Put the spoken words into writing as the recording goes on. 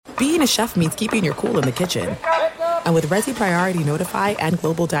being a chef means keeping your cool in the kitchen. And with Resi Priority Notify and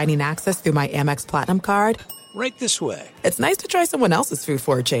Global Dining Access through my Amex Platinum card, right this way. It's nice to try someone else's food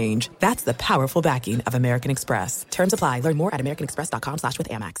for a change. That's the powerful backing of American Express. Terms apply. Learn more at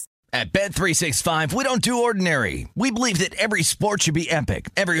americanexpress.com/withAmex. At Bet365, we don't do ordinary. We believe that every sport should be epic.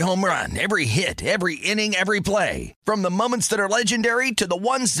 Every home run, every hit, every inning, every play. From the moments that are legendary to the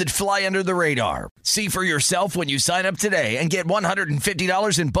ones that fly under the radar. See for yourself when you sign up today and get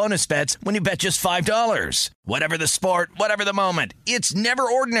 $150 in bonus bets when you bet just $5. Whatever the sport, whatever the moment, it's never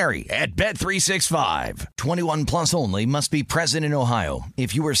ordinary at Bet365. 21 plus only. Must be present in Ohio.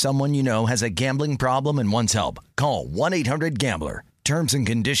 If you or someone you know has a gambling problem and wants help, call 1-800-GAMBLER. Terms and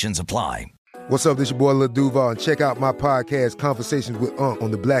conditions apply. What's up, this your boy Lil Duval, and check out my podcast, Conversations with Unc,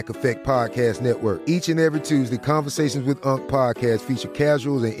 on the Black Effect Podcast Network. Each and every Tuesday, Conversations with Unc podcast feature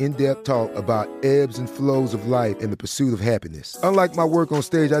casual and in-depth talk about ebbs and flows of life and the pursuit of happiness. Unlike my work on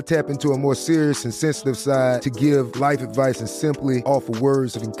stage, I tap into a more serious and sensitive side to give life advice and simply offer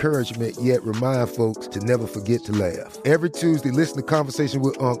words of encouragement, yet remind folks to never forget to laugh. Every Tuesday, listen to Conversation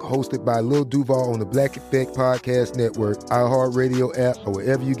with Unc, hosted by Lil Duval on the Black Effect Podcast Network, iHeartRadio app, or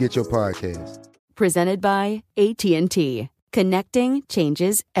wherever you get your podcasts. Presented by AT&T. Connecting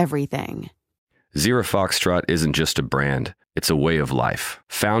changes everything. Zero Foxtrot isn't just a brand, it's a way of life.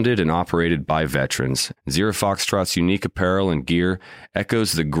 Founded and operated by veterans, Zero Foxtrot's unique apparel and gear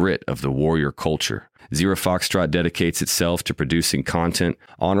echoes the grit of the warrior culture. Zero Foxtrot dedicates itself to producing content,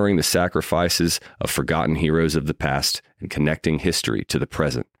 honoring the sacrifices of forgotten heroes of the past, and connecting history to the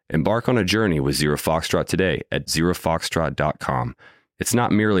present. Embark on a journey with Zero Foxtrot today at zerofoxtrot.com. It's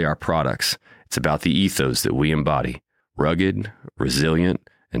not merely our products. It's about the ethos that we embody. Rugged, resilient,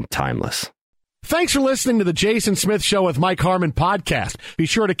 and timeless. Thanks for listening to the Jason Smith Show with Mike Harmon podcast. Be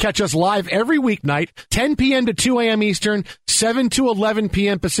sure to catch us live every weeknight, 10 p.m. to 2 a.m. Eastern, 7 to 11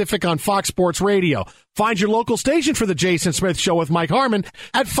 p.m. Pacific on Fox Sports Radio. Find your local station for the Jason Smith Show with Mike Harmon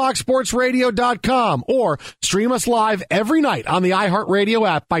at foxsportsradio.com or stream us live every night on the iHeartRadio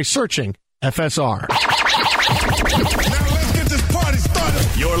app by searching FSR.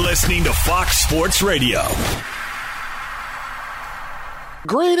 You're listening to Fox Sports Radio.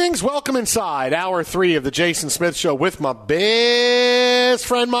 Greetings. Welcome inside Hour 3 of the Jason Smith Show with my best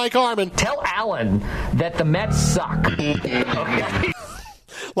friend, Mike Harmon. Tell Alan that the Mets suck. Okay.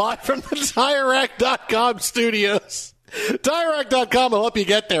 Live from the TireRack.com studios. TireRack.com will help you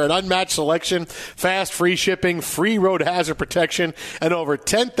get there. An unmatched selection, fast, free shipping, free road hazard protection, and over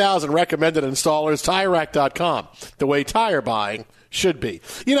 10,000 recommended installers. TireRack.com, the way tire buying should be.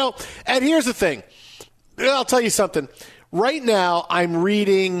 You know, and here's the thing. I'll tell you something. Right now, I'm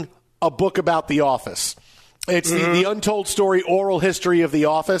reading a book about The Office. It's the untold story, oral history of The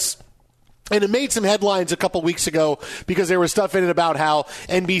Office. And it made some headlines a couple weeks ago because there was stuff in it about how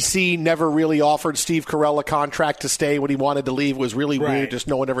NBC never really offered Steve Carell a contract to stay when he wanted to leave. It was really weird. Just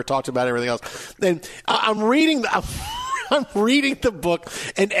no one ever talked about everything else. And I'm reading the book,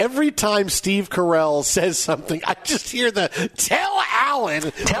 and every time Steve Carell says something, I just hear the "Tell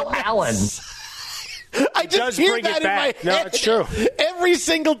Alan." Tell Alan. I just hear that in my head. No, it's true. Every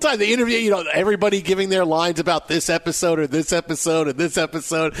single time the interview, you know, everybody giving their lines about this episode or this episode or this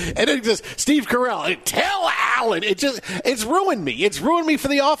episode, and it just Steve Carell, "Tell Alan." It's ruined me. It's ruined me for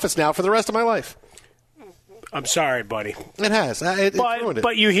The Office now for the rest of my life. I'm sorry, buddy. It has. It ruined it.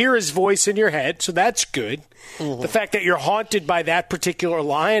 But you hear his voice in your head, so that's good. Mm-hmm. The fact that you're haunted by that particular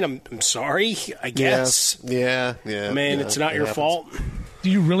line, I'm sorry, I guess. Yeah. I mean, it's not your fault. Do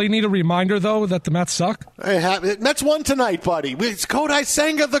you really need a reminder, though, that the Mets suck? Mets won tonight, buddy. It's Kodai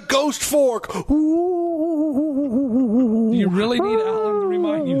Senga, the Ghost Fork. Ooh. Do you really need Alan to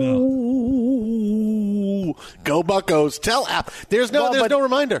remind you, though? Go Buccos. Tell Alan. There's no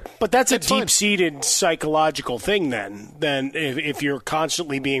reminder. But that's a deep-seated psychological thing, then if you're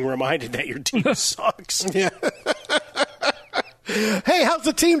constantly being reminded that your team sucks. Yeah. Hey, how's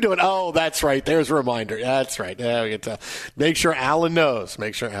the team doing? Oh, that's right. There's a reminder. That's right. Yeah, we get to make sure Alan knows.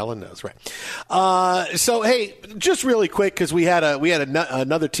 Right. So, hey, just really quick, because we had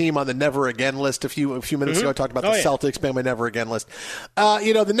another team on the Never Again list a few minutes ago. I talked about the Celtics being my Never Again list.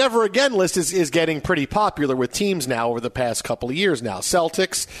 The Never Again list is getting pretty popular with teams now over the past couple of years now.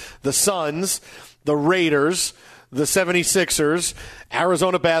 Celtics, the Suns, the Raiders, the 76ers,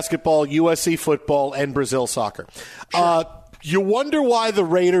 Arizona basketball, USC football, and Brazil soccer. Sure. You wonder why the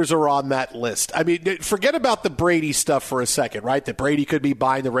Raiders are on that list. I mean, forget about the Brady stuff for a second, right? That Brady could be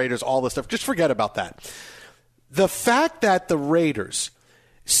buying the Raiders, all this stuff. Just forget about that. The fact that the Raiders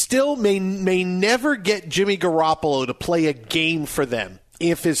still may never get Jimmy Garoppolo to play a game for them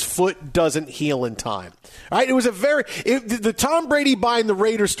if his foot doesn't heal in time. All right, it was the Tom Brady buying the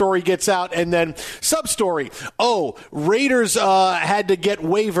Raiders story gets out, and then sub-story, Raiders had to get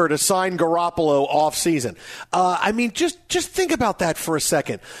waiver to sign Garoppolo off-season. Just think about that for a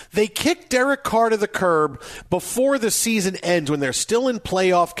second. They kicked Derek Carr to the curb before the season ends when they're still in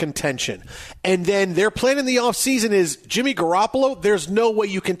playoff contention. And then their plan in the offseason is Jimmy Garoppolo. There's no way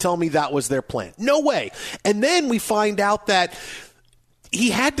you can tell me that was their plan. No way. And then we find out that he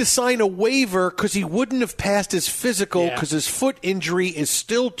had to sign a waiver because he wouldn't have passed his physical because his foot injury is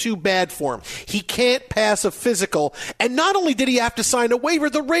still too bad for him. He can't pass a physical. And not only did he have to sign a waiver,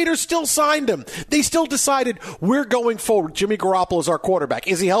 the Raiders still signed him. They still decided, we're going forward. Jimmy Garoppolo is our quarterback.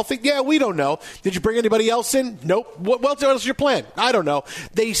 Is he healthy? Yeah, we don't know. Did you bring anybody else in? Nope. What else is your plan? I don't know.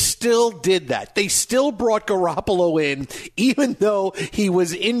 They still did that. They still brought Garoppolo in, even though he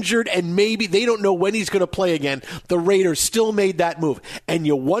was injured and maybe they don't know when he's going to play again. The Raiders still made that move. And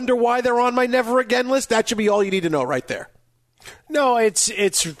you wonder why they're on my never again list? That should be all you need to know right there. No, it's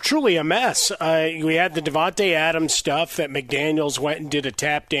truly a mess. We had the Davante Adams stuff that McDaniels went and did a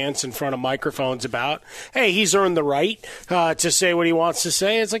tap dance in front of microphones about. Hey, he's earned the right to say what he wants to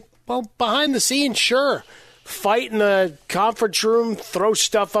say. It's like, well, behind the scenes, sure. Fight in the conference room, throw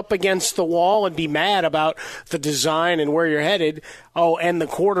stuff up against the wall, and be mad about the design and where you're headed. Oh, and the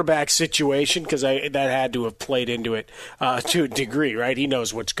quarterback situation, because that had to have played into it to a degree, right? He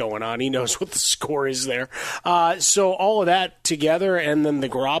knows what's going on. He knows what the score is there. So all of that together, and then the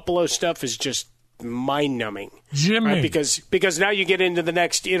Garoppolo stuff is just mind-numbing. Jimmy. Right? Because now you get into the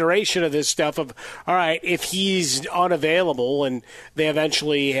next iteration of this stuff of, all right, if he's unavailable and they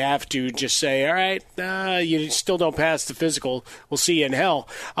eventually have to just say, all right, you still don't pass the physical, we'll see you in hell,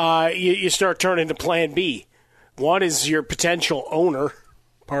 you start turning to plan B. One is your potential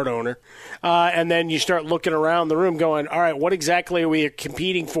part owner, and then you start looking around the room going, all right, what exactly are we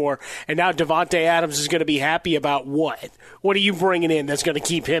competing for? And now Davante Adams is going to be happy about what? What are you bringing in that's going to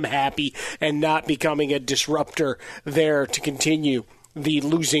keep him happy and not becoming a disruptor there to continue the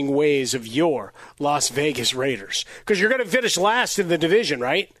losing ways of your Las Vegas Raiders? Because you're going to finish last in the division,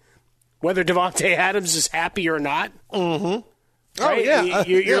 right? Whether Davante Adams is happy or not. Mm-hmm. Right? Oh, yeah.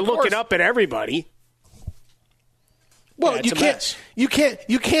 You're looking up at everybody. Well, you can't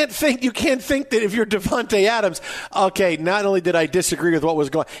think that if you're Davante Adams, okay, not only did I disagree with what was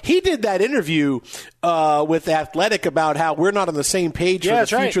going on, he did that interview with Athletic about how we're not on the same page for the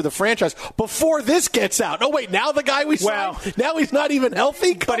future of the franchise before this gets out. Oh, wait, now the guy we signed, now he's not even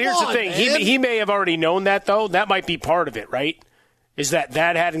healthy? Come but here's on, the thing. man. He may have already known that, though. That might be part of it, right? Is that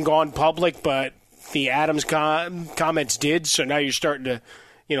hadn't gone public, but the Adams comments did, so now you're starting to,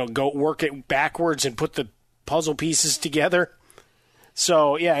 go work it backwards and put the puzzle pieces together.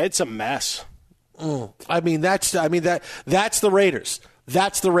 So yeah, it's a mess. That's the Raiders.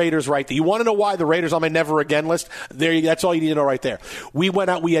 That's the Raiders right there. You want to know why the Raiders on my never again list? That's all you need to know right there. We went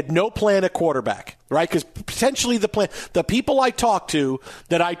out. We had no plan at quarterback, right? Because potentially the people I talked to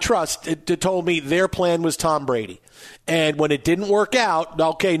that I trust told me their plan was Tom Brady. And when it didn't work out,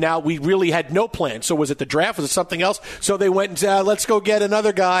 okay, now we really had no plan. So was it the draft? Was it something else? So they went and said, let's go get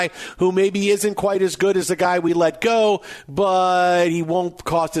another guy who maybe isn't quite as good as the guy we let go, but he won't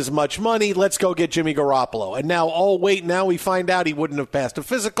cost as much money. Let's go get Jimmy Garoppolo. And now, now we find out he wouldn't have passed a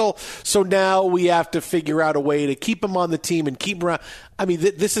physical. So now we have to figure out a way to keep him on the team and keep him around. I mean,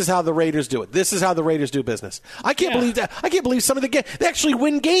 this is how the Raiders do it. This is how the Raiders do business. I can't believe that. I can't believe some of they actually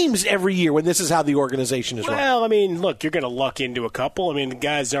win games every year when this is how the organization is run. Well, I mean, look, you're going to luck into a couple. I mean, the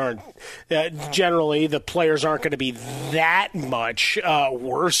guys aren't generally the players aren't going to be that much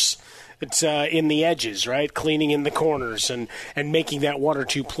worse. It's in the edges, right? Cleaning in the corners and making that one or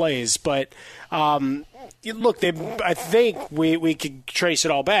two plays. But look, I think we could trace it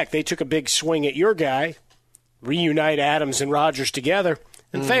all back. They took a big swing at your guy. Reunite Adams and Rodgers together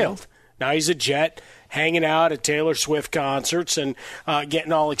and failed. Now he's a Jet, hanging out at Taylor Swift concerts and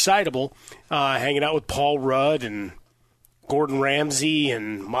getting all excitable, hanging out with Paul Rudd and Gordon Ramsay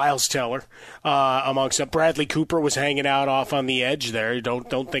and Miles Teller, amongst them. Bradley Cooper was hanging out off on the edge there.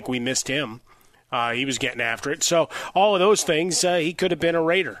 Don't think we missed him. He was getting after it. So all of those things, he could have been a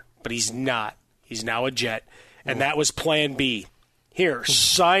Raider, but he's not. He's now a Jet, and that was Plan B. Here,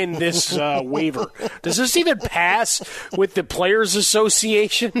 sign this waiver. Does this even pass with the Players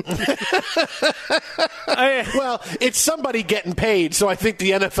Association? Well, it's somebody getting paid, so I think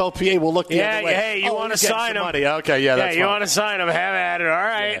the NFLPA will look the other way. Hey, you want to sign him? Money. Okay, yeah, that's you fine. want to sign him? Have at it. All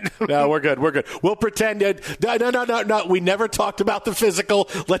right. Yeah. No, we're good. We'll pretend no. We never talked about the physical.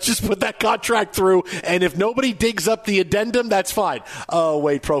 Let's just put that contract through, and if nobody digs up the addendum, that's fine. Oh,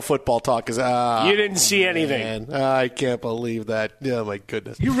 wait, Pro Football Talk is... you didn't see anything. Man, I can't believe that. Oh, my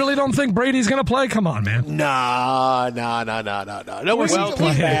goodness. You really don't think Brady's going to play? Come on, man. No. No, Well,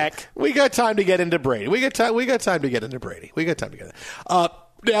 he's back. We got time to get into Brady. We got time to get into Brady.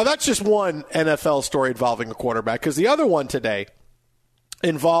 Now, that's just one NFL story involving a quarterback, because the other one today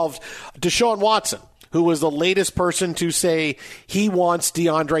involved Deshaun Watson, who was the latest person to say he wants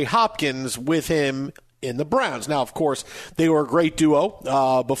DeAndre Hopkins with him in the Browns. Now, of course, they were a great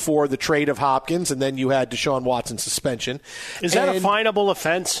duo before the trade of Hopkins, and then you had Deshaun Watson's suspension. Is that a finable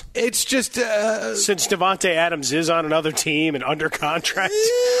offense? It's just... since Devontae Adams is on another team and under contract?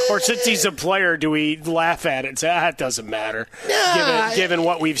 Or since he's a player, do we laugh at it and say, it doesn't matter, given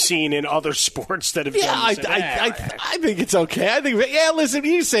what we've seen in other sports that have done this? I think it's okay. Listen,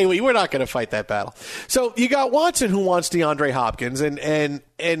 you say we're not going to fight that battle. So you got Watson, who wants DeAndre Hopkins, and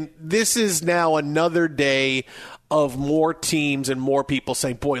this is now another day of more teams and more people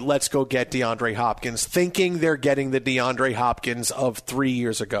saying, boy, let's go get DeAndre Hopkins, thinking they're getting the DeAndre Hopkins of 3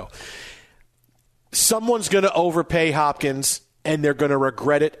 years ago. Someone's going to overpay Hopkins, and they're going to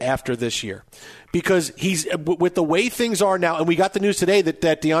regret it after this year. Because he's with the way things are now, and we got the news today that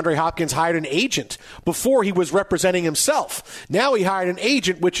DeAndre Hopkins hired an agent. Before, he was representing himself. Now he hired an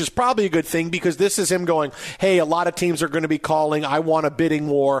agent, which is probably a good thing, because this is him going, hey, a lot of teams are going to be calling. I want a bidding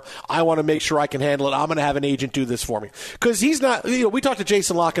war. I want to make sure I can handle it. I'm going to have an agent do this for me. Because he's not, we talked to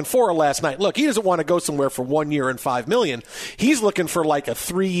Jason La Canfora last night. Look, he doesn't want to go somewhere for 1 year and $5 million. He's looking for like a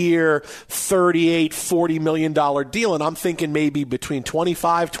 3-year, $38-40 million deal, and I'm thinking maybe between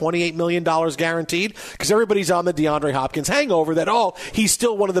 $25-28 million guaranteed. Because everybody's on the DeAndre Hopkins hangover that, he's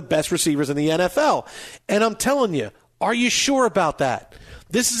still one of the best receivers in the NFL. And I'm telling you, are you sure about that?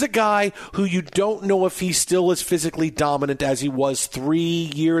 This is a guy who you don't know if he still is physically dominant as he was 3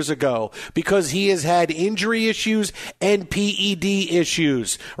 years ago, because he has had injury issues and PED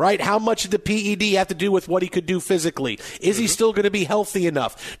issues, right? How much did the PED have to do with what he could do physically? Is he still going to be healthy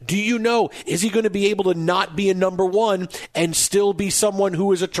enough? Do you know, is he going to be able to not be a number one and still be someone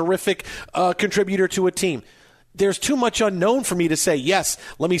who is a terrific contributor to a team? There's too much unknown for me to say, yes,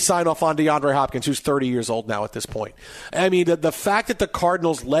 let me sign off on DeAndre Hopkins, who's 30 years old now at this point. I mean, the fact that the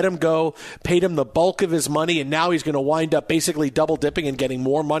Cardinals let him go, paid him the bulk of his money, and now he's going to wind up basically double-dipping and getting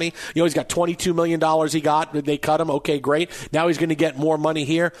more money. He's got $22 million he got. They cut him. Okay, great. Now he's going to get more money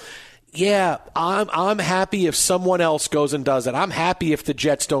here. Yeah, I'm happy if someone else goes and does it. I'm happy if the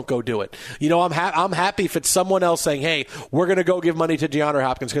Jets don't go do it. I'm happy if it's someone else saying, hey, we're going to go give money to DeAndre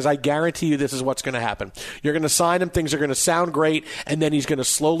Hopkins, because I guarantee you this is what's going to happen. You're going to sign him, things are going to sound great, and then he's going to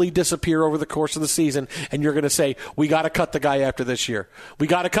slowly disappear over the course of the season, and you're going to say, we got to cut the guy after this year. We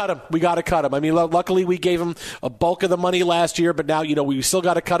got to cut him. I mean, luckily we gave him a bulk of the money last year, but now, we still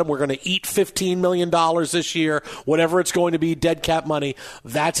got to cut him. We're going to eat $15 million this year, whatever it's going to be, dead cap money.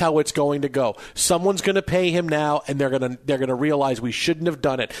 That's how it's going to go. Someone's going to pay him now, and they're going to realize we shouldn't have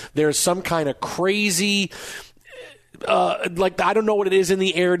done it. There's some kind of crazy, I don't know what it is in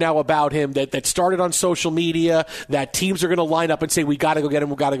the air now about him that started on social media, that teams are going to line up and say, we got to go get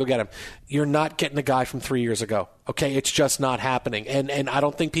him. You're not getting the guy from 3 years ago. Okay, it's just not happening. And I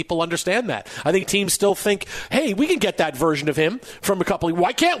don't think people understand that. I think teams still think, hey, we can get that version of him from a couple of,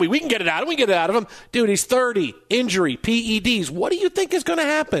 why can't we? We can get it out of him. Dude, he's 30, injury, PEDs. What do you think is going to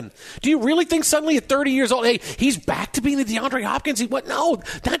happen? Do you really think suddenly at 30 years old, hey, he's back to being the DeAndre Hopkins? No,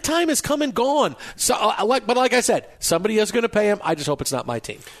 that time has come and gone. So, but like I said, somebody is going to pay him. I just hope it's not my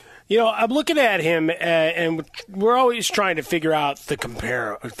team. I'm looking at him, and we're always trying to figure out the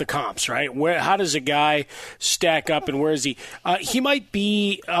comps, right? How does a guy stack up, and where is he? He might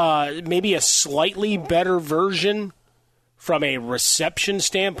be maybe a slightly better version from a reception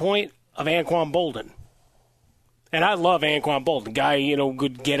standpoint of Anquan Boldin. And I love Anquan Boldin. Guy,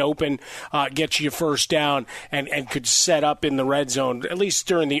 could get open, get you first down, and could set up in the red zone, at least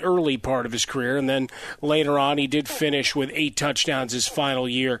during the early part of his career. And then later on, he did finish with 8 touchdowns his final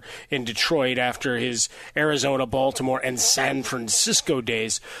year in Detroit after his Arizona, Baltimore, and San Francisco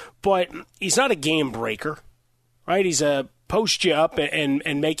days. But he's not a game breaker, right? He's a post you up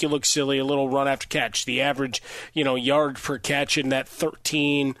and make you look silly, a little run after catch. The average, yard per catch in that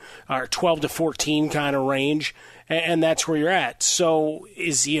 13 or 12 to 14 kind of range. And that's where you're at. So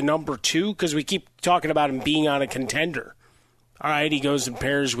is he a number 2? Because we keep talking about him being on a contender. All right, he goes and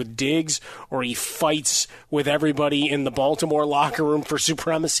pairs with Diggs, or he fights with everybody in the Baltimore locker room for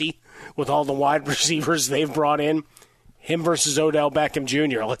supremacy with all the wide receivers they've brought in. Him versus Odell Beckham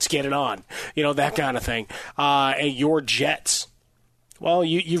Jr., let's get it on. That kind of thing. And your Jets, well,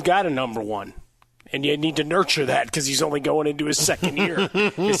 you've got a number 1. And you need to nurture that because he's only going into his second year.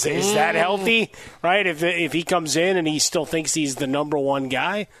 Is that healthy, right? If he comes in and he still thinks he's the number one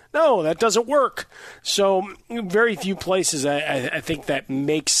guy, no, that doesn't work. So very few places I think that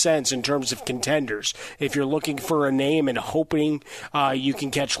makes sense in terms of contenders. If you're looking for a name and hoping you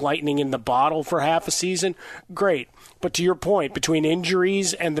can catch lightning in the bottle for half a season, great. But to your point, between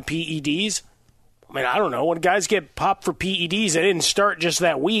injuries and the PEDs, I mean, I don't know. When guys get popped for PEDs, they didn't start just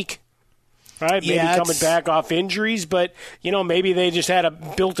that week. Right, maybe coming back off injuries, but maybe they just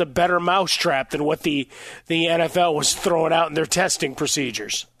built a better mousetrap than what the NFL was throwing out in their testing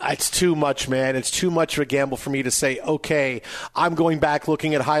procedures. It's too much, man. It's too much of a gamble for me to say, okay, I'm going back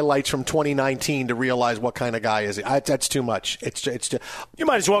looking at highlights from 2019 to realize what kind of guy is he. That's too much. It's too. You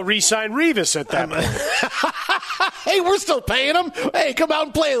might as well re-sign Revis at that point. Hey, we're still paying him. Hey, come out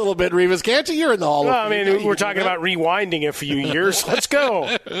and play a little bit, Revis, can't you? You're in the Hall of Fame. I mean, we're talking about rewinding a few years. Let's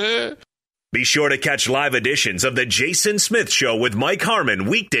go. Be sure to catch live editions of The Jason Smith Show with Mike Harmon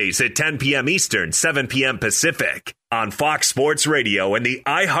weekdays at 10 p.m. Eastern, 7 p.m. Pacific on Fox Sports Radio and the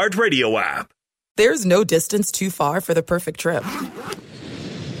iHeartRadio app. There's no distance too far for the perfect trip.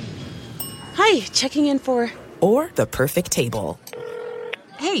 Hi, checking in for... Or the perfect table.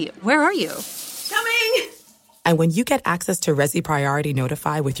 Hey, where are you? Coming! And when you get access to Resi Priority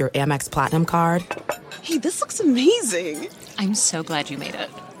Notify with your Amex Platinum card... Hey, this looks amazing. I'm so glad you made it.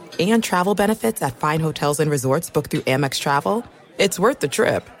 And travel benefits at fine hotels and resorts booked through Amex Travel, it's worth the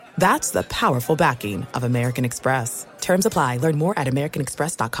trip. That's the powerful backing of American Express. Terms apply. Learn more at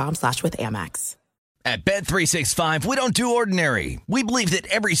americanexpress.com/withAmex. At Bet365, we don't do ordinary. We believe that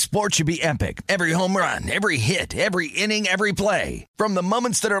every sport should be epic. Every home run, every hit, every inning, every play. From the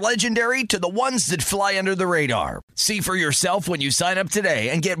moments that are legendary to the ones that fly under the radar. See for yourself when you sign up today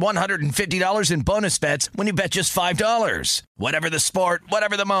and get $150 in bonus bets when you bet just $5. Whatever the sport,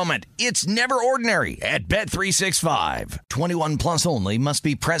 whatever the moment, it's never ordinary at Bet365. 21 plus only. Must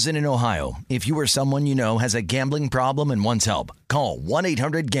be present in Ohio. If you or someone you know has a gambling problem and wants help, call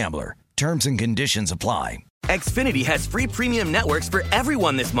 1-800-GAMBLER. Terms and conditions apply. Xfinity has free premium networks for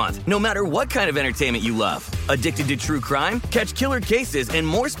everyone this month, no matter what kind of entertainment you love. Addicted to true crime? Catch killer cases and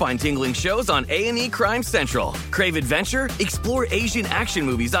more spine-tingling shows on A&E Crime Central. Crave adventure? Explore Asian action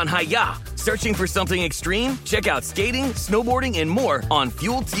movies on Hi-Ya. Searching for something extreme? Check out skating, snowboarding, and more on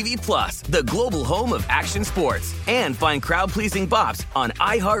Fuel TV Plus, the global home of action sports. And find crowd-pleasing bops on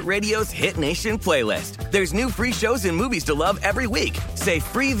iHeartRadio's Hit Nation playlist. There's new free shows and movies to love every week. Say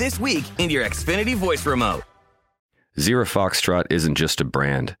free this week in your Xfinity voice remote. Zero Foxtrot isn't just a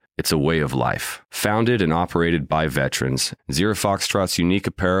brand, it's a way of life. Founded and operated by veterans, Zero Foxtrot's unique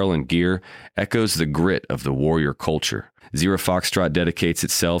apparel and gear echoes the grit of the warrior culture. Zero Foxtrot dedicates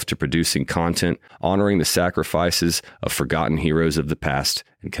itself to producing content, honoring the sacrifices of forgotten heroes of the past,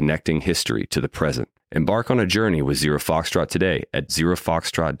 and connecting history to the present. Embark on a journey with Zero Foxtrot today at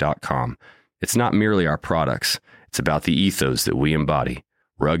zerofoxtrot.com. It's not merely our products, it's about the ethos that we embody.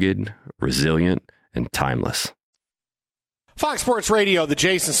 Rugged, resilient, and timeless. Fox Sports Radio, the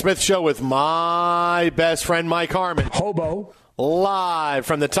Jason Smith Show with my best friend Mike Harmon. Hobo. Live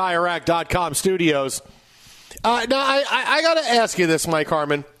from the TireRack.com studios. Now, I got to ask you this, Mike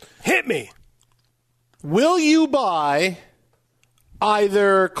Harmon. Hit me. Will you buy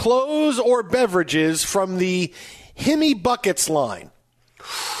either clothes or beverages from the Hemi Buckets line?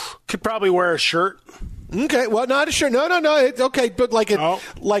 Could probably wear a shirt. Okay, well, not a shirt. No. It's okay, but like a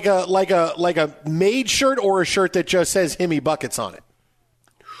made shirt or a shirt that just says Hemi Buckets on it.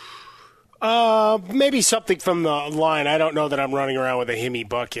 Maybe something from the line. I don't know that I'm running around with a Hemi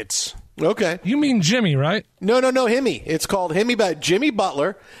Buckets. Okay. You mean Jimmy, right? No, Hemi. It's called Hemi. Jimmy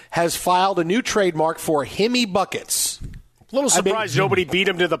Butler has filed a new trademark for Hemi Buckets. A little surprised nobody beat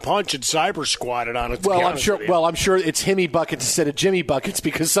him to the punch and cyber squatted on it. I'm sure it's Hemi Buckets instead of Jimmy Buckets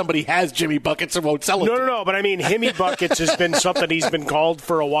because somebody has Jimmy Buckets and won't sell it. No. But I mean, Hemi Buckets has been something he's been called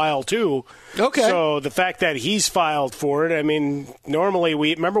for a while too. Okay. So the fact that he's filed for it, I mean, normally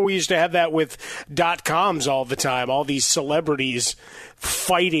we used to have that with .coms all the time. All these celebrities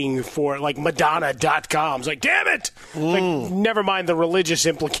fighting for it, like Madonna.com. It's like, damn it! Like, never mind the religious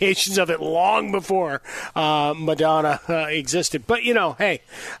implications of it long before Madonna existed. But, hey,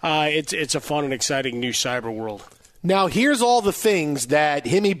 it's a fun and exciting new cyber world. Now, here's all the things that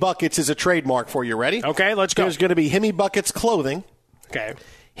Hemi Buckets is a trademark for. You ready? Okay, let's go. There's going to be Hemi Buckets clothing. Okay.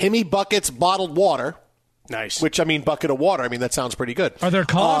 Hemi Buckets bottled water. Nice. Which, bucket of water. That sounds pretty good. Are there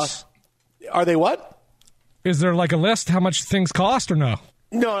costs? Are they what? Is there like a list how much things cost or no?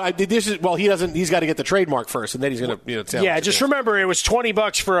 No, he doesn't. He's got to get the trademark first, and then he's going to. Yeah, just remember it was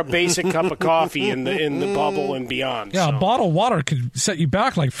 $20 for a basic cup of coffee in the bubble and beyond. Yeah, so. A bottle of water could set you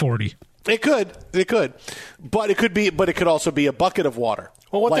back like 40. It could, but it could also be a bucket of water.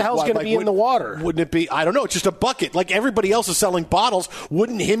 Well, what the hell's going to be in the water? Wouldn't it be? I don't know. It's just a bucket. Like everybody else is selling bottles.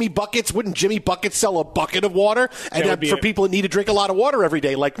 Wouldn't Jimmy Buckets sell a bucket of water? And for people that need to drink a lot of water every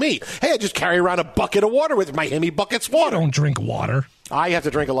day, like me, hey, I just carry around a bucket of water with my Jimmy Buckets water. You don't drink water. I have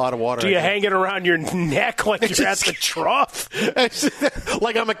to drink a lot of water. Do you hang it around your neck like you're at the trough?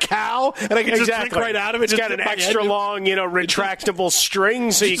 Like I'm a cow, and I can just drink right out of it. It's got an extra long, retractable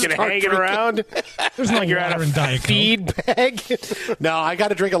string so you can hang it around. There's no you're at a feed bag. No, I got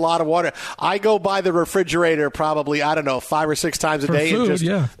to drink a lot of water. I go by the refrigerator probably, I don't know, 5 or 6 times a For day.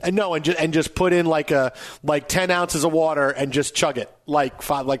 Food, and just put in like 10 ounces of water and just chug it.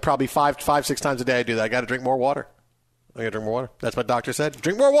 Probably 5-6 times a day I do that. I got to drink more water. I got to drink more water. That's what doctor said.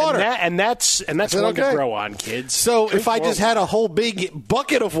 Drink more water. And that's one to grow on, kids. So if I just had a whole big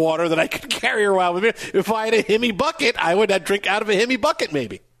bucket of water that I could carry around with me, if I had a Hemi bucket, I would drink out of a Hemi bucket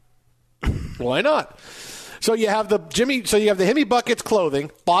maybe. Why not? So you have the Hemi buckets,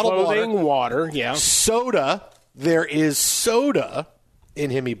 clothing, bottled water, yeah. Soda. There is soda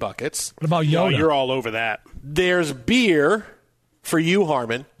in Hemi buckets. What about Yoda? No, you're all over that. There's beer for you,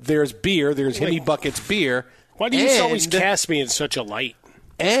 Harmon. There's beer. There's Hemi buckets beer. Why do you always cast me in such a light?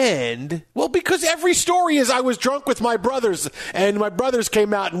 Because every story is I was drunk with my brothers, and my brothers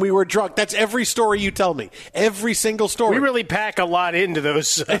came out and we were drunk. That's every story you tell me. Every single story. We really pack a lot into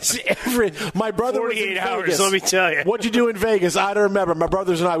those. My brother 48 was in hours, Vegas. let me tell you. What'd you do in Vegas? I don't remember. My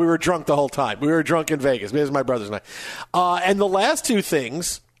brothers and I, we were drunk the whole time. We were drunk in Vegas. It was my brothers and I. And the last two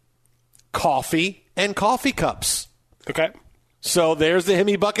things, coffee and coffee cups. Okay. So there's the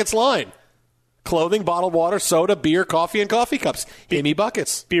Hemi Buckets line. Clothing, bottled water, soda, beer, coffee, and coffee cups. Hemi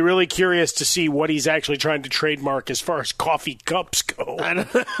buckets. Be really curious to see what he's actually trying to trademark as far as coffee cups go.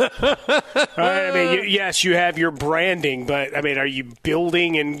 Yes, you have your branding, but are you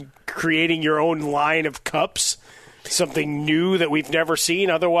building and creating your own line of cups? Something new that we've never seen?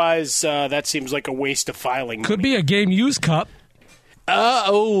 Otherwise, that seems like a waste of filing. Could be a game used cup.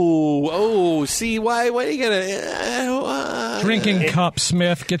 See, why are you going to... Drinking cup,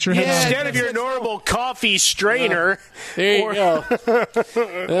 Smith. Get your head out. Instead of your normal coffee strainer. There you go.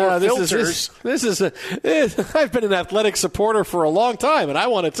 Filters. I've been an athletic supporter for a long time, and I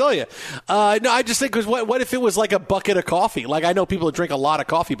want to tell you. I just think, what if it was like a bucket of coffee? Like, I know people that drink a lot of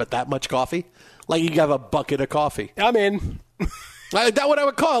coffee, but that much coffee? Like, you have a bucket of coffee. I'm in. That's what I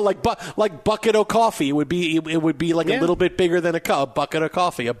would call it, like bucket of coffee. It would be like a little bit bigger than a bucket of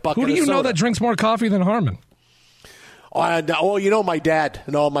coffee, a bucket of soda. Who do you know that drinks more coffee than Harmon? My dad.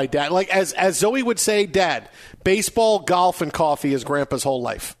 No, my dad. Like as Zoe would say, Dad, baseball, golf, and coffee is Grandpa's whole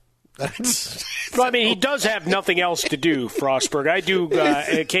life. He does have nothing else to do, Frostberg. I do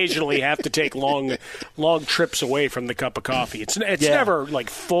occasionally have to take long trips away from the cup of coffee. It's never like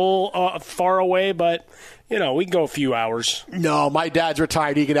far away, but we can go a few hours. No, my dad's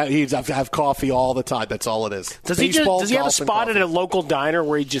retired. He have coffee all the time. That's all it is. Does he have a spot at a local diner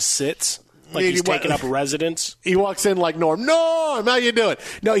where he just sits? Like he's taking up residence? He walks in like Norm, how you doing?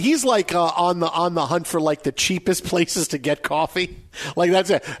 No, he's like on the hunt for like the cheapest places to get coffee. Like that's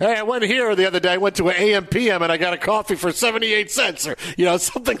it. Hey, I went here the other day. I went to an AM PM and I got a coffee for 78 cents or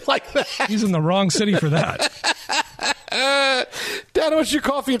something like that. He's in the wrong city for that. Dad, what's your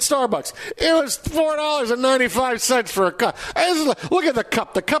coffee at Starbucks? It was $4.95 for a cup. Look at the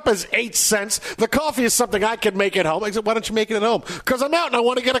cup. The cup is 8 cents. The coffee is something I could make at home. I said, why don't you make it at home? Because I'm out and I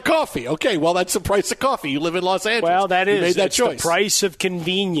want to get a coffee. Okay, well, that's the price of coffee. You live in Los Angeles. Well, that is. You made that it's choice. The price of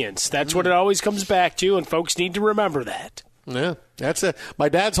convenience. That's what it always comes back to, and folks need to remember that. Yeah, that's it. My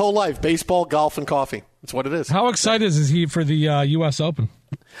dad's whole life, baseball, golf, and coffee. That's what it is. How excited is he for the U.S. Open?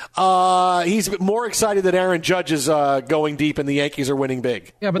 He's more excited that Aaron Judge is going deep and the Yankees are winning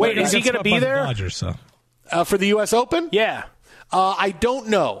big. Yeah, but wait, is he going to be there? Dodgers, so. For the U.S. Open? Yeah. I don't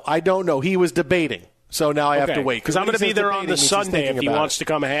know. He was debating, so now I have to wait. Because I'm going to be there on the Sunday if he wants to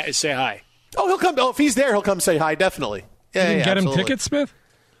come say hi. Oh, he'll come. Oh, if he's there, he'll come say hi, definitely. Yeah, you can get absolutely. him tickets, Smith?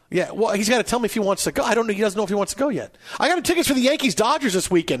 Yeah, well, he's got to tell me if he wants to go. I don't know. He doesn't know if he wants to go yet. I got him tickets for the Yankees-Dodgers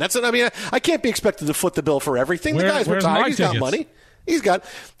this weekend. I can't be expected to foot the bill for everything. The guy's retired. He's got money.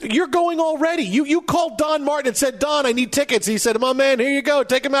 You're going already. You called Don Martin and said, Don, I need tickets. He said, my man, here you go.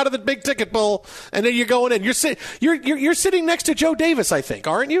 Take him out of the big ticket bowl. And then you're going in. You're sitting next to Joe Davis, I think,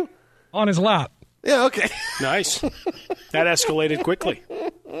 aren't you? On his lap. Yeah, okay. Nice. That escalated quickly.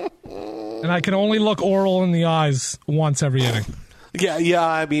 And I can only look Oral in the eyes once every inning. Yeah.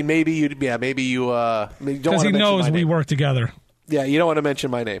 I mean, maybe you don't want to because he knows we work together. Yeah, you don't want to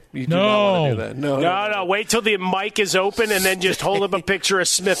mention my name. You do not want to do that. No. Wait till the mic is open and then just hold up a picture of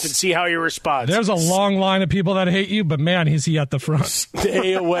Smith and see how he responds. There's a long line of people that hate you, but, man, is he at the front.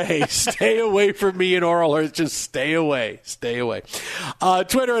 Stay away. Stay away from me and Oral Hearth. Just stay away. Stay away.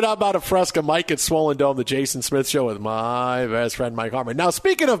 Twitter at About a Fresca. Mike at Swollen Dome, the Jason Smith Show with my best friend Mike Harmon. Now,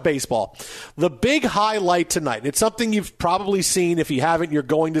 speaking of baseball, the big highlight tonight, it's something you've probably seen. If you haven't, you're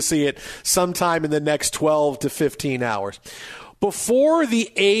going to see it sometime in the next 12 to 15 hours. Before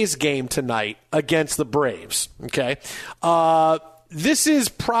the A's game tonight against the Braves, okay, this is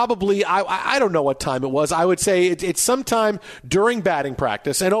probably, I don't know what time it was. I would say it's sometime during batting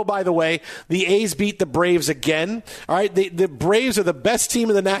practice. And, oh, by the way, the A's beat the Braves again. All right, the Braves are the best team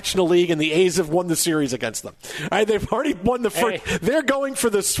in the National League, and the A's have won the series against them. All right, they've already won the first. Hey. They're going for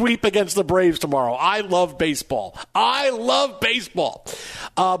the sweep against the Braves tomorrow. I love baseball.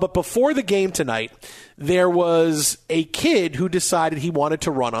 But before the game tonight, there was a kid who decided he wanted to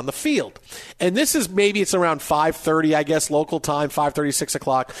run on the field. And this is it's around 5:30, I guess, local time, 5:30, 6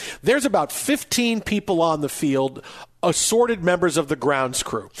 o'clock. There's about 15 people on the field, assorted members of the grounds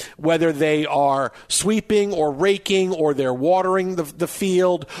crew, whether they are sweeping or raking or they're watering the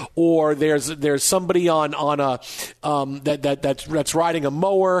field, or there's somebody on a that's riding a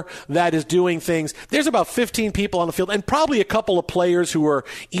mower that is doing things. There's about 15 people on the field and probably a couple of players who are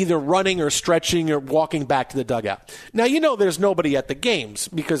either running or stretching or walking back to the dugout. Now, there's nobody at the games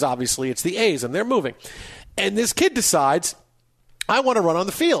because obviously it's the A's and they're moving. And this kid decides, I want to run on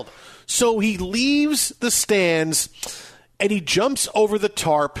the field. So he leaves the stands and he jumps over the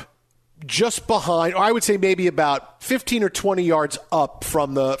tarp just behind, or I would say maybe about 15 or 20 yards up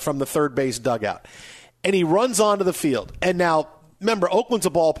from the third base dugout. And he runs onto the field. And now, remember, Oakland's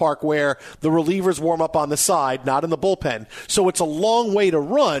a ballpark where the relievers warm up on the side, not in the bullpen. So it's a long way to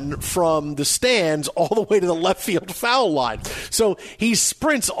run from the stands all the way to the left field foul line. So he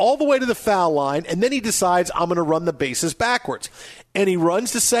sprints all the way to the foul line, and then he decides, I'm going to run the bases backwards. And he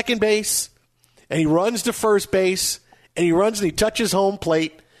runs to second base, and he runs to first base, and he runs and he touches home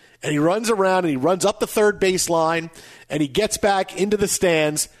plate, and he runs around and he runs up the third base line, and he gets back into the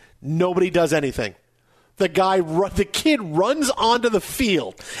stands. Nobody does anything. The kid runs onto the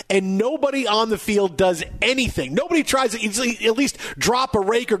field, and nobody on the field does anything. Nobody tries to at least drop a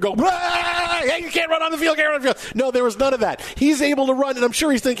rake or go, hey, you can't run on the field, can't run on the field. No, there was none of that. He's able to run, and I'm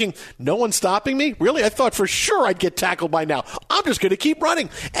sure he's thinking, no one's stopping me? Really? I thought for sure I'd get tackled by now. I'm just going to keep running.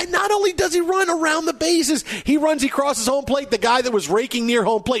 And not only does he run around the bases, he crosses home plate. The guy that was raking near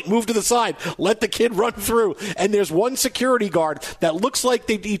home plate moved to the side, let the kid run through. And there's one security guard that looks like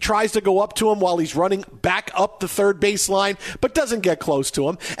he tries to go up to him while he's running back up the third baseline, but doesn't get close to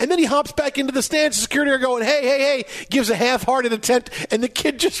him. And then he hops back into the stands. The security are going, hey, gives a half-hearted attempt, and the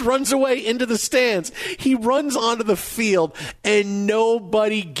kid just runs away into the stands. He runs onto the field, and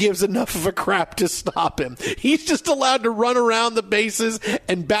nobody gives enough of a crap to stop him. He's just allowed to run around the bases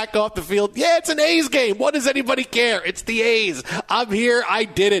and back off the field. Yeah, it's an A's game. What does anybody care? It's the A's. I'm here. I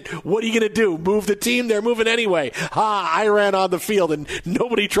did it. What are you going to do? Move the team? They're moving anyway. I ran on the field, and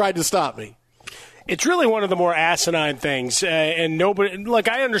nobody tried to stop me. It's really one of the more asinine things, and nobody.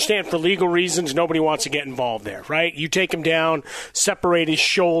 I understand for legal reasons, nobody wants to get involved there, right? You take him down, separate his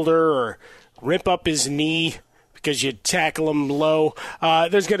shoulder, or rip up his knee because you tackle him low.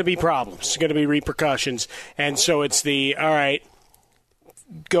 There's going to be problems. There's going to be repercussions, and so it's all right,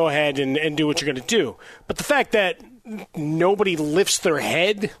 go ahead and do what you're going to do. But the fact that nobody lifts their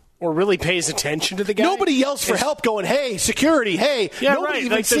head or really pays attention to the guy. Nobody yells for help going, hey, security, hey. Yeah, nobody right.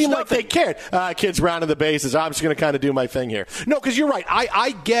 even seemed like they cared. Kids rounding the bases. I'm just going to kind of do my thing here. No, because you're right.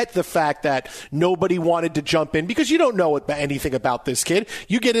 I get the fact that nobody wanted to jump in because you don't know anything about this kid.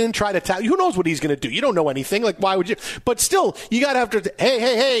 You get in and try to tackle. Who knows what he's going to do? You don't know anything. Why would you? But still, you got to have to,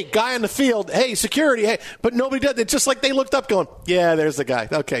 hey, guy on the field. Hey, security, hey. But nobody did. It's just like they looked up going, yeah, there's the guy.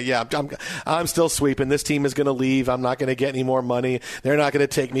 Okay, yeah, I'm still sweeping. This team is going to leave. I'm not going to get any more money. They're not going to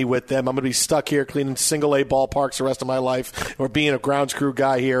take me with them. I'm going to be stuck here cleaning single-A ballparks the rest of my life or being a grounds crew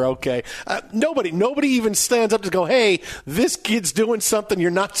guy here. Okay. Nobody even stands up to go, hey, this kid's doing something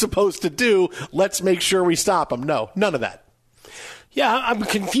you're not supposed to do. Let's make sure we stop him. No, none of that. Yeah, I'm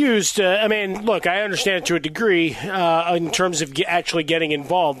confused. Look, I understand it to a degree in terms of actually getting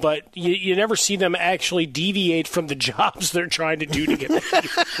involved, but you never see them actually deviate from the jobs they're trying to do to get paid.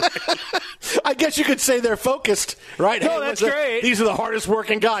 I guess you could say they're focused, right? No, that's great. These are the hardest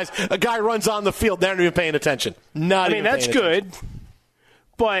working guys. A guy runs on the field, they're not even paying attention. That's good.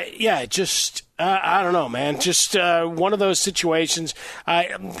 But, yeah, just, I don't know, man. Just one of those situations.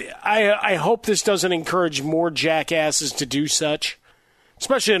 I hope this doesn't encourage more jackasses to do such.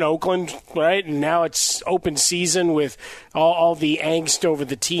 especially in Oakland, right? And now it's open season with all the angst over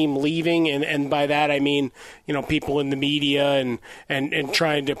the team leaving, and by that I mean, people in the media and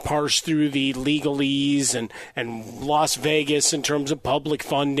trying to parse through the legalese and Las Vegas in terms of public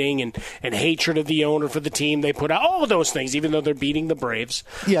funding and hatred of the owner for the team they put out, all of those things, even though they're beating the Braves.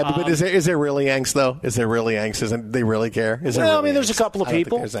 Yeah, but is there really angst, though? Is there really angst? Isn't they really care? There's a couple of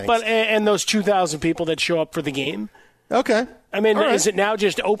people, but and those 2,000 people that show up for the game. Okay. I mean, Is it now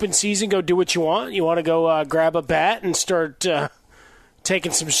just open season, go do what you want? You want to go grab a bat and start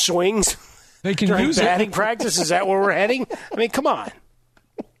taking some swings they can during use batting practice? Is that where we're heading? I mean, come on.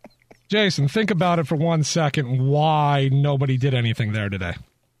 Jason, think about it for 1 second, why nobody did anything there today.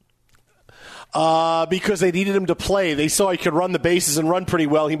 Because they needed him to play. They saw he could run the bases and run pretty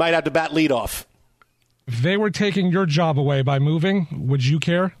well. He might have to bat leadoff. If they were taking your job away by moving, would you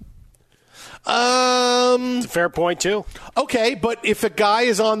care? It's a fair point, too. Okay, but if a guy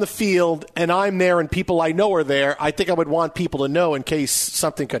is on the field and I'm there and people I know are there, I think I would want people to know in case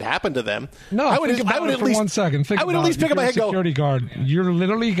something could happen to them. No, I would at least 1 second. I would at least pick up my head and go, security guard, you're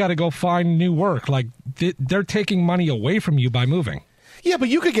literally got to go find new work. Like, they're taking money away from you by moving. Yeah, but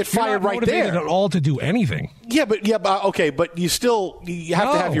you could get fired right there. You're not motivated at all to do anything. Yeah, but okay, but you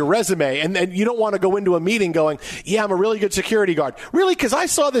have to have your resume, and you don't want to go into a meeting going, "Yeah, I'm a really good security guard." Really, because I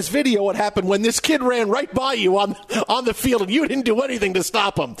saw this video. What happened when this kid ran right by you on the field, and you didn't do anything to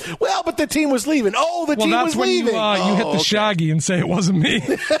stop him? Well, but the team was leaving. Oh, the team was leaving. You hit the Shaggy and say it wasn't me.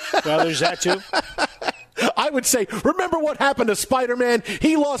 Well, there's that too. I would say, remember what happened to Spider-Man?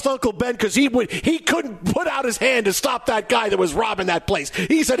 He lost Uncle Ben because he couldn't put out his hand to stop that guy that was robbing that place.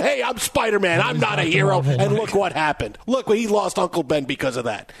 He said, "Hey, I'm Spider-Man. I'm not a hero." And look what happened. Look, he lost Uncle Ben because of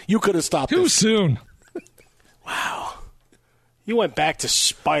that. You could have stopped Too soon. Wow. You went back to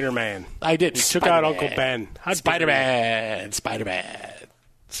Spider-Man. I did. You took out Uncle Ben. Spider-Man.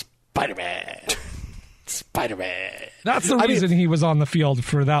 That's the reason he was on the field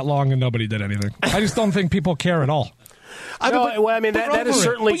for that long and nobody did anything. I just don't think people care at all. That is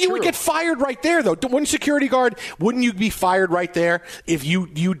certainly true. But you would get fired right there, though. Wouldn't security guard, wouldn't you be fired right there if you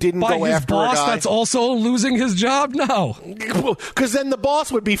didn't go after boss a guy? That's also losing his job? No. Because then the boss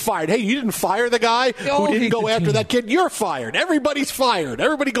would be fired. Hey, you didn't fire the guy who didn't go after that kid. You're fired. Everybody's fired.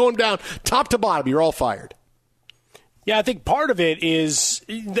 Everybody going down top to bottom. You're all fired. Yeah, I think part of it is,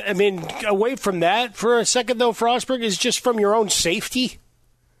 away from that for a second, though, Frostberg, is just from your own safety.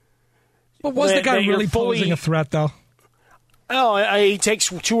 But was the guy really posing a threat, though? Oh, he takes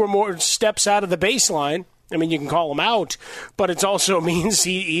 2 or more steps out of the baseline. I mean, you can call him out, but it also means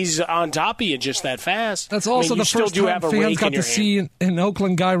he's on top of you just that fast. That's also the first time fans got to see an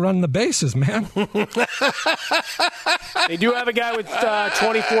Oakland guy run the bases, man. They do have a guy with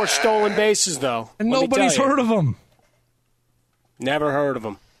 24 stolen bases, though. And nobody's heard of him. Never heard of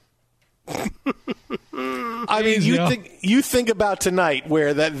him. I mean, you think about tonight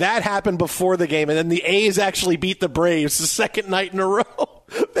where that happened before the game, and then the A's actually beat the Braves the second night in a row.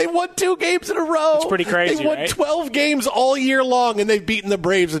 They won 2 games in a row. It's pretty crazy. They won 12 games all year long, and they've beaten the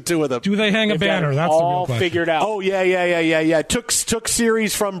Braves in 2 of them. Do they hang a banner? That's the real question. Figured out. Oh yeah. Took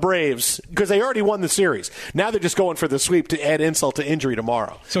series from Braves because they already won the series. Now they're just going for the sweep to add insult to injury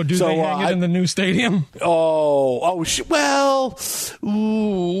tomorrow. So do they hang it in the new stadium?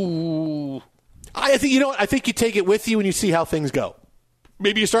 Ooh. I think I think you take it with you and you see how things go.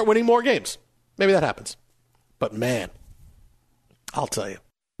 Maybe you start winning more games. Maybe that happens. But man, I'll tell you.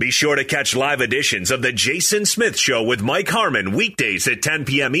 Be sure to catch live editions of the Jason Smith Show with Mike Harmon weekdays at 10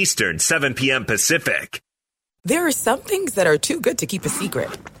 p.m. Eastern, 7 p.m. Pacific. There are some things that are too good to keep a secret.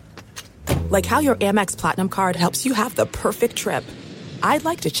 Like how your Amex Platinum card helps you have the perfect trip. I'd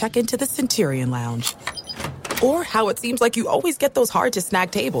like to check into the Centurion Lounge. Or how it seems like you always get those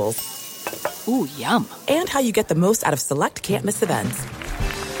hard-to-snag tables. Ooh, yum. And how you get the most out of select can't-miss events.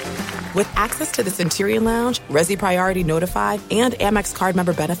 With access to the Centurion Lounge, Resi Priority Notified, and Amex card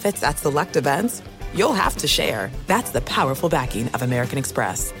member benefits at select events, you'll have to share. That's the powerful backing of American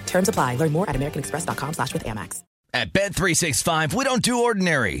Express. Terms apply. Learn more at americanexpress.com/withAmex. At Bet365, we don't do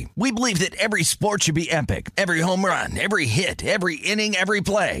ordinary. We believe that every sport should be epic. Every home run, every hit, every inning, every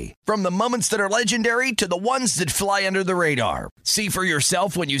play. From the moments that are legendary to the ones that fly under the radar. See for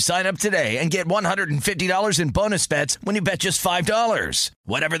yourself when you sign up today and get $150 in bonus bets when you bet just $5.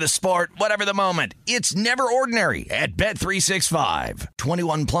 Whatever the sport, whatever the moment, it's never ordinary at Bet365.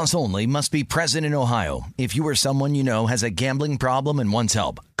 21 plus only. Must be present in Ohio. If you or someone you know has a gambling problem and wants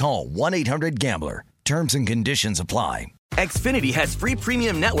help, call 1-800-GAMBLER. Terms and conditions apply. Xfinity has free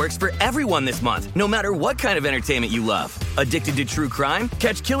premium networks for everyone this month, no matter what kind of entertainment you love. Addicted to true crime?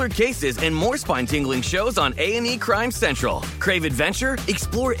 Catch killer cases and more spine-tingling shows on A&E Crime Central. Crave adventure?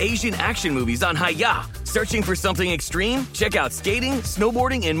 Explore Asian action movies on Hi-Ya. Searching for something extreme? Check out skating,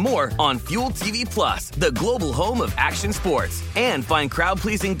 snowboarding, and more on Fuel TV Plus, the global home of action sports. And find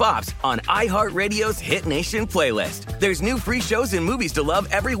crowd-pleasing bops on iHeartRadio's Hit Nation playlist. There's new free shows and movies to love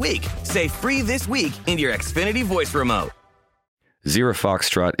every week. Say free this week in your Xfinity voice remote. Zero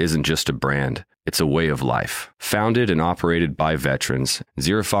Foxtrot isn't just a brand, it's a way of life. Founded and operated by veterans,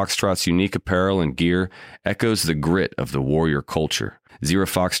 Zero Foxtrot's unique apparel and gear echoes the grit of the warrior culture. Zero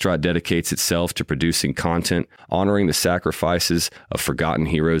Foxtrot dedicates itself to producing content, honoring the sacrifices of forgotten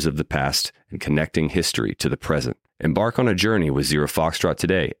heroes of the past, and connecting history to the present. Embark on a journey with Zero Foxtrot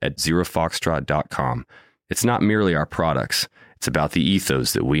today at zerofoxtrot.com. It's not merely our products, it's about the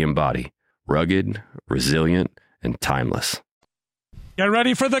ethos that we embody. Rugged, resilient, and timeless. Get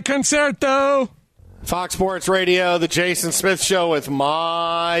ready for the concerto! Fox Sports Radio, the Jason Smith Show with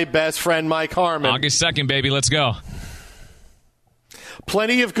my best friend, Mike Harmon. August 2nd, baby. Let's go.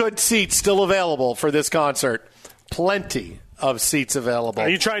 Plenty of good seats still available for this concert. Plenty of seats available. Are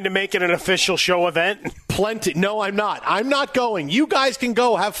you trying to make it an official show event? Plenty. No, I'm not. I'm not going. You guys can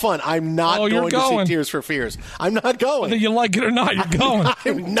go. Have fun. I'm not going to see Tears for Fears. I'm not going. Whether you like it or not, you're going.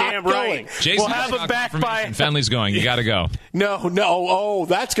 I'm not Damn going. Right. Jason, we'll have him back by... Fenley's going. You got to go. No. Oh,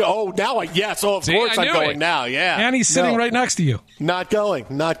 that's good. Oh, now yes. Oh, of course I'm going now. Yeah. And he's sitting right next to you. Not going.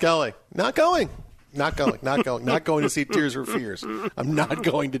 Not going. Not going. Not going to see Tears for Fears. I'm not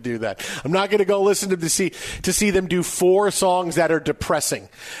going to do that. I'm not going to go listen to see them do 4 songs that are depressing.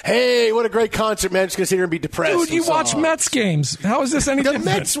 Hey, what a great concert, man. I'm just going to sit here and be depressed. Dude, you watch Mets games. How is this any different?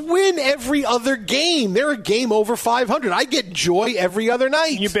 The Mets win every other game. They're a game over 500. I get joy every other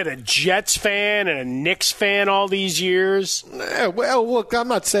night. You've been a Jets fan and a Knicks fan all these years. Well, look, I'm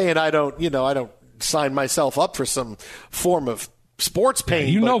not saying I don't sign myself up for some form of sports pain.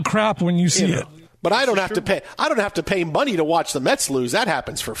 You know crap when you see it. But I don't have to pay. I don't have to pay money to watch the Mets lose. That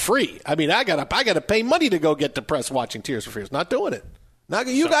happens for free. I mean, I gotta pay money to go get depressed watching Tears for Fears. Not doing it.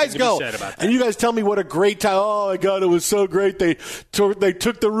 You guys go, and you guys tell me what a great time. Oh my God, it was so great. They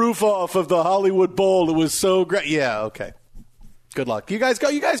took the roof off of the Hollywood Bowl. It was so great. Yeah, okay. Good luck. You guys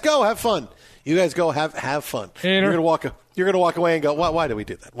go. Have fun. You guys go. Have fun. Hater. You're gonna walk away and go. Why did we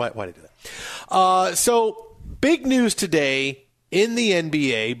do that? Why did we do that? So big news today. In the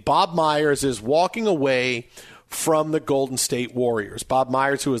NBA, Bob Myers is walking away from the Golden State Warriors. Bob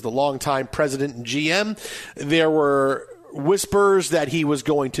Myers, who is the longtime president and GM, there were whispers that he was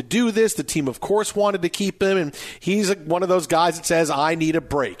going to do this. The team, of course, wanted to keep him, and he's one of those guys that says, I need a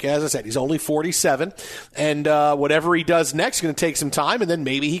break. As I said, he's only 47, and whatever he does next is going to take some time, and then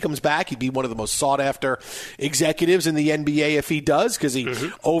maybe he comes back. He'd be one of the most sought-after executives in the NBA if he does, because he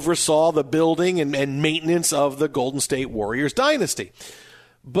oversaw the building and maintenance of the Golden State Warriors dynasty.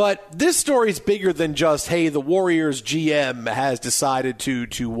 But this story is bigger than just, hey, the Warriors GM has decided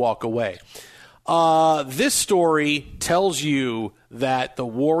to walk away. This story tells you that the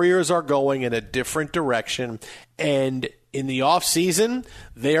Warriors are going in a different direction, and in the offseason,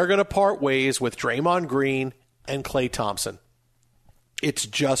 they are going to part ways with Draymond Green and Klay Thompson. It's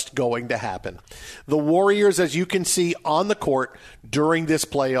just going to happen. The Warriors, as you can see on the court during this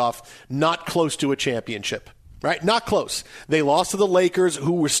playoff, not close to a championship. Right? Not close. They lost to the Lakers,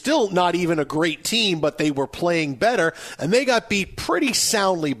 who were still not even a great team, but they were playing better, and they got beat pretty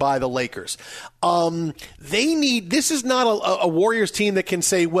soundly by the Lakers. This is not a Warriors team that can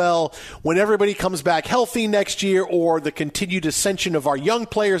say, well, when everybody comes back healthy next year, or the continued ascension of our young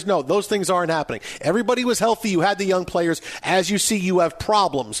players. No, those things aren't happening. Everybody was healthy. You had the young players. As you see, you have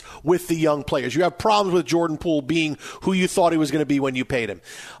problems with the young players. You have problems with Jordan Poole being who you thought he was going to be when you paid him.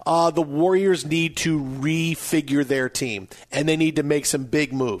 The Warriors need to refigure their team, and they need to make some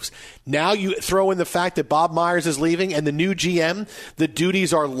big moves. Now you throw in the fact that Bob Myers is leaving and the new GM, the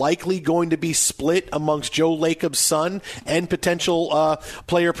duties are likely going to be split amongst Joe Lacob's son and potential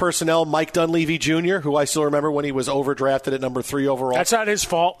player personnel, Mike Dunleavy Jr., who I still remember when he was overdrafted at number 3 overall. That's not his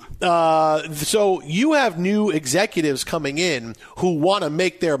fault. So you have new executives coming in who want to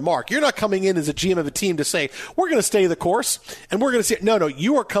make their mark. You're not coming in as a GM of a team to say, we're going to stay the course, and we're going to say, no,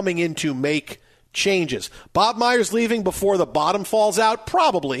 you are coming in to make changes. Bob Myers leaving before the bottom falls out?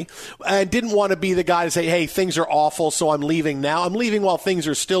 Probably. And didn't want to be the guy to say, hey, things are awful, so I'm leaving now. I'm leaving while things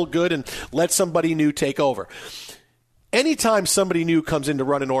are still good and let somebody new take over. Anytime somebody new comes in to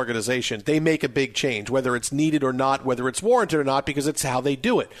run an organization, they make a big change, whether it's needed or not, whether it's warranted or not, because it's how they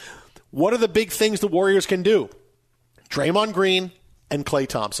do it. What are the big things the Warriors can do? Draymond Green and Klay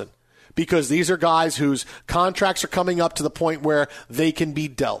Thompson. Because these are guys whose contracts are coming up to the point where they can be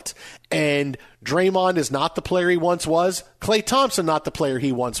dealt. And Draymond is not the player he once was. Klay Thompson not the player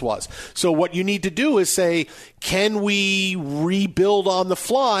he once was. So what you need to do is say, can we rebuild on the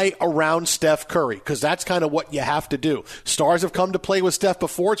fly around Steph Curry? Because that's kind of what you have to do. Stars have come to play with Steph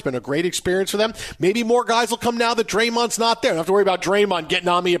before. It's been a great experience for them. Maybe more guys will come now that Draymond's not there. Don't have to worry about Draymond getting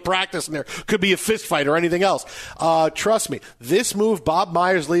on me at practice and there could be a fist fight or anything else. Trust me, this move, Bob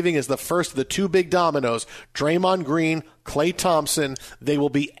Myers leaving, is the first of the two big dominoes. Draymond Green, Klay Thompson, they will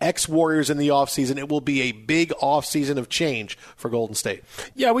be ex-Warriors in the offseason. It will be a big offseason of change for Golden State.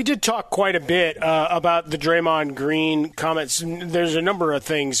 Yeah, we did talk quite a bit about the Draymond Green comments. There's a number of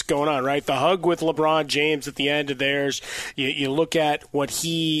things going on, right? The hug with LeBron James at the end of theirs. You look at what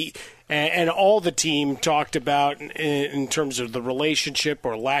he and all the team talked about in terms of the relationship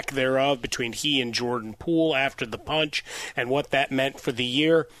or lack thereof between he and Jordan Poole after the punch and what that meant for the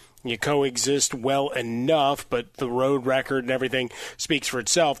year. You coexist well enough, but the road record and everything speaks for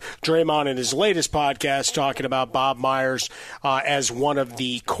itself. Draymond in his latest podcast talking about Bob Myers as one of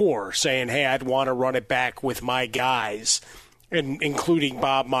the core, saying, hey, I'd want to run it back with my guys, and including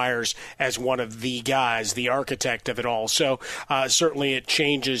Bob Myers as one of the guys, the architect of it all. So certainly it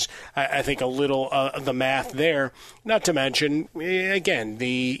changes, I think, a little the math there. Not to mention, again,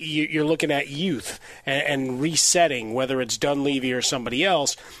 you're looking at youth and resetting, whether it's Dunleavy or somebody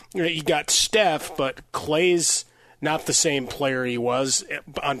else. You got Steph, but Klay's not the same player he was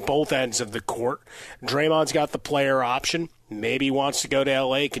on both ends of the court. Draymond's got the player option. Maybe he wants to go to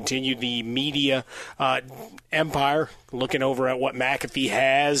L.A., continue the media empire, looking over at what McAfee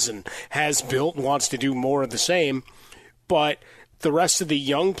has and has built and wants to do more of the same. But the rest of the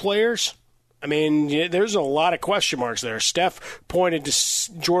young players, I mean, there's a lot of question marks there. Steph pointed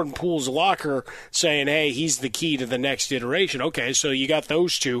to Jordan Poole's locker saying, hey, he's the key to the next iteration. Okay, so you got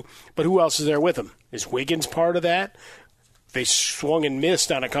those two, but who else is there with him? Is Wiggins part of that? They swung and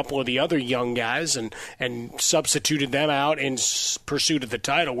missed on a couple of the other young guys and substituted them out in pursuit of the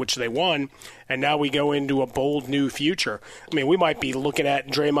title, which they won, and now we go into a bold new future. I mean, we might be looking at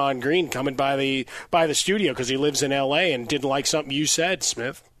Draymond Green coming by the studio because he lives in L.A. and didn't like something you said,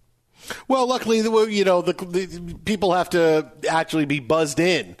 Smith. Well, luckily, the people have to actually be buzzed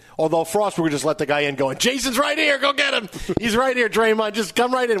in. Although Frost would just let the guy in going, Jason's right here, go get him. He's right here, Draymond. Just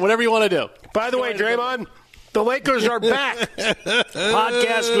come right in, whatever you want to do. By the way, Draymond, the Lakers are back.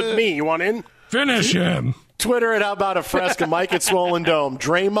 Podcast with me. You want in? Finish him. Twitter at How About a Fresca, Mike at Swollen Dome.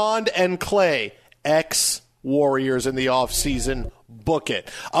 Draymond and Klay, ex-Warriors in the offseason. Book it.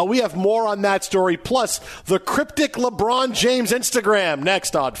 We have more on that story, plus the cryptic LeBron James Instagram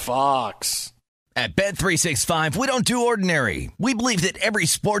next on Fox. At Bet365, we don't do ordinary. We believe that every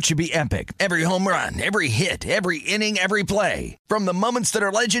sport should be epic. Every home run, every hit, every inning, every play. From the moments that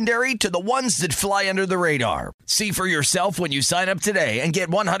are legendary to the ones that fly under the radar. See for yourself when you sign up today and get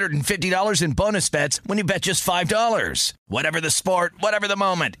 $150 in bonus bets when you bet just $5. Whatever the sport, whatever the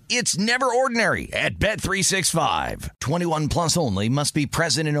moment, it's never ordinary at Bet365. 21 plus only. Must be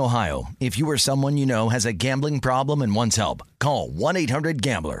present in Ohio. If you or someone you know has a gambling problem and wants help, call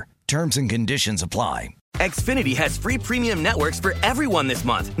 1-800-GAMBLER. Terms and conditions apply. Xfinity has free premium networks for everyone this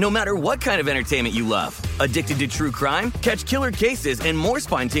month, no matter what kind of entertainment you love. Addicted to true crime? Catch killer cases and more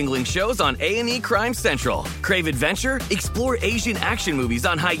spine-tingling shows on A&E Crime Central. Crave adventure? Explore Asian action movies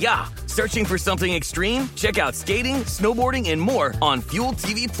on Hi-YAH. Searching for something extreme? Check out skating, snowboarding, and more on Fuel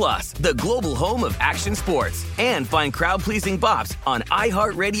TV Plus, the global home of action sports. And find crowd-pleasing bops on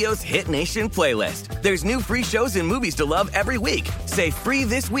iHeartRadio's Hit Nation playlist. There's new free shows and movies to love every week. Say free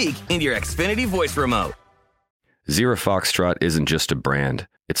this week in your Xfinity voice remote. Zero Foxtrot isn't just a brand,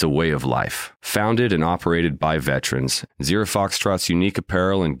 it's a way of life. Founded and operated by veterans, Zero Foxtrot's unique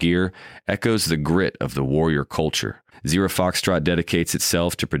apparel and gear echoes the grit of the warrior culture. Zero Foxtrot dedicates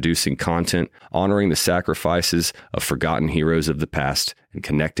itself to producing content, honoring the sacrifices of forgotten heroes of the past, and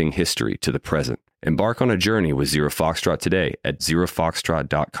connecting history to the present. Embark on a journey with Zero Foxtrot today at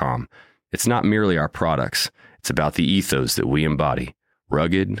zerofoxtrot.com. It's not merely our products, it's about the ethos that we embody.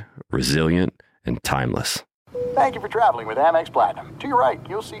 Rugged, resilient, and timeless. Thank you for traveling with Amex Platinum. To your right,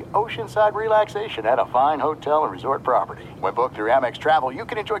 you'll see oceanside relaxation at a fine hotel and resort property. When booked through Amex Travel, you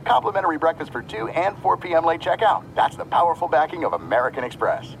can enjoy complimentary breakfast for 2 and 4 p.m. late checkout. That's the powerful backing of American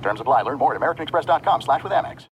Express. Terms apply. Learn more at americanexpress.com/withAmex.